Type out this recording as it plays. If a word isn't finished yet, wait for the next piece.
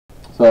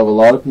So I have a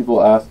lot of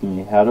people asking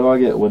me, how do I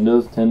get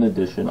Windows 10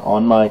 Edition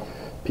on my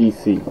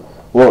PC?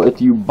 Well, if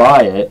you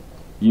buy it,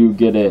 you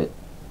get it.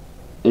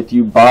 If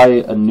you buy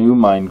a new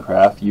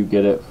Minecraft, you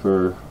get it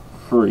for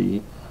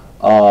free.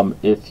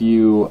 If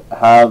you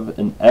have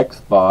an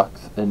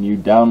Xbox and you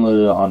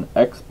download it on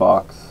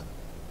Xbox,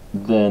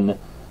 then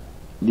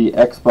the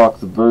Xbox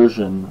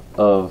version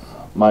of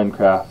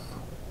Minecraft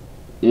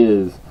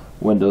is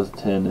Windows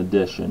 10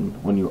 Edition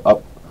when you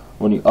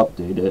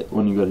update it,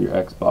 when you go to your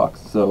Xbox.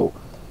 So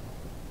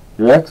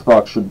your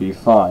Xbox should be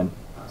fine.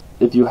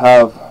 If you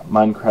have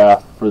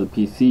Minecraft for the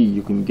PC,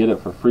 you can get it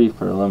for free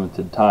for a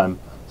limited time.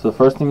 So the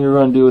first thing you're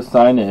going to do is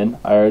sign in.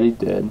 I already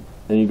did.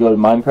 Then you go to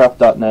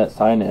minecraft.net,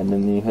 sign in, and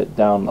then you hit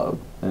download.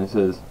 And it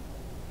says,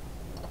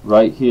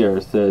 right here,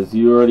 it says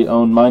you already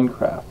own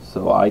Minecraft.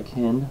 So I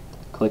can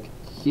click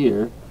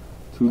here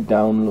to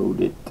download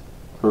it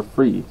for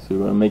free. So you're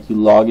going to make you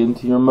log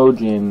into your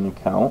Mojang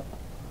account.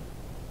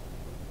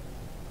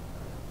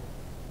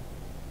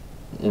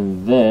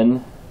 And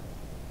then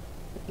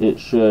it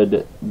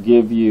should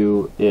give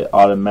you it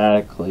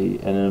automatically,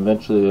 and then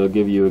eventually it'll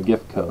give you a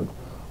gift code.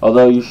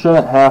 Although you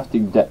shouldn't have to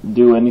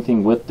do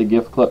anything with the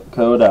gift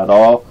code at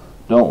all.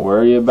 Don't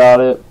worry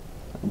about it.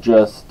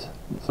 Just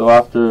so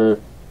after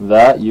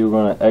that, you're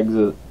going to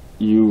exit.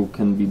 You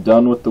can be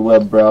done with the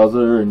web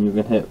browser, and you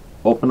can hit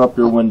open up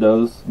your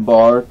Windows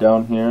bar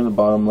down here in the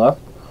bottom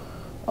left.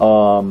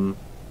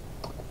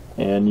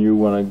 And you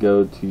want to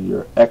go to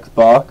your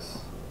Xbox.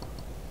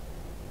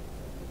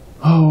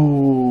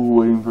 Oh,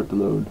 waiting for it to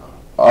load.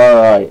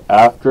 Alright,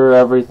 after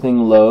everything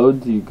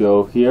loads, you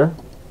go here.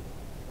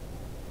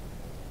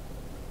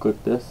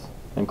 Click this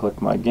and click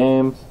My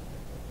Games.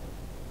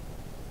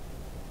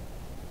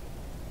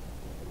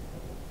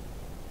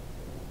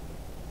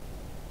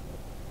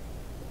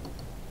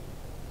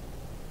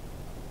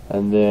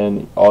 And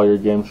then all your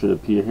games should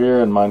appear here,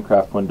 and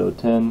Minecraft Windows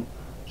 10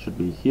 should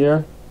be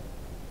here.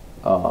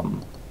 So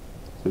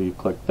you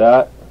click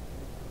that.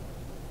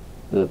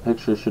 The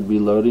picture should be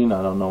loading.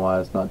 I don't know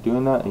why it's not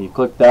doing that. And you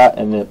click that,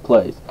 and it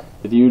plays.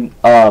 If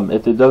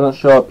it doesn't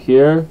show up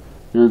here,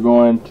 you're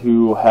going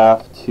to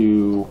have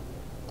to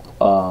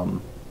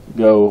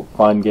go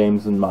find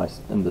games in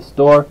the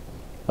store.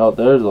 Oh,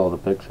 there's all the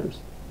pictures.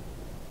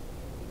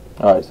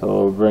 Alright, so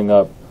we'll bring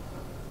up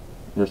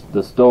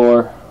the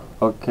store.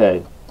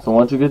 Okay, so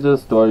once you get to the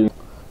store, you're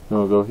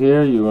going to go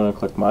here. You're going to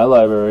click My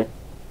Library,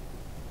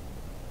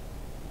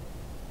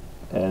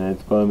 and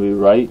it's going to be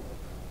right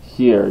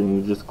here, and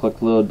you just click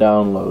the little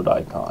download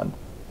icon.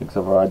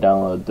 Except for I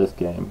downloaded this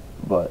game,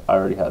 but I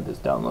already had this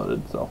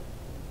downloaded, so.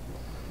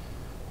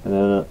 And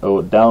then it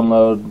will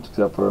download,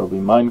 except for it will be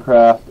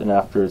Minecraft, and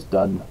after it's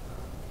done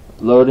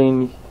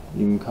loading,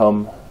 you can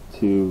come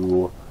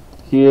to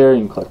here,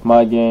 you can click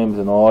My Games,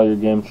 and all your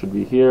games should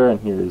be here,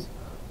 and here's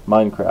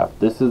Minecraft.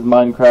 This is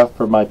Minecraft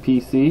for my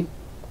PC.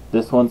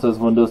 This one says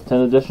Windows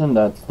 10 Edition.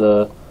 That's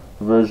the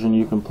version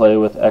you can play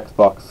with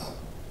Xbox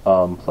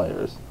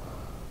players.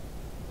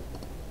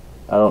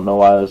 I don't know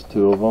why there's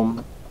two of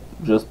them.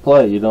 Just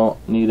play. You don't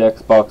need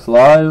Xbox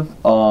Live.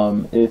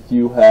 If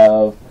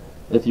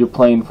you're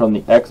playing from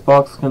the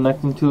Xbox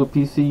connecting to a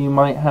PC, you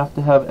might have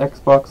to have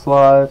Xbox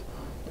Live.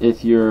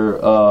 If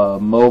you're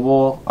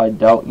mobile, I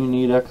doubt you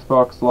need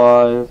Xbox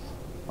Live.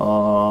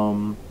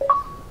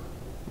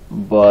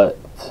 But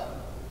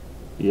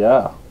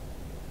yeah.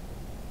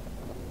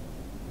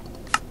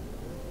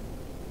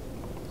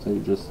 So you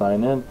just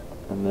sign in,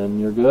 and then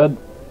you're good.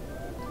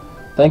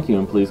 Thank you,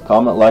 and please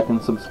comment, like, and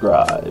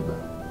subscribe.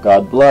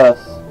 God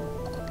bless.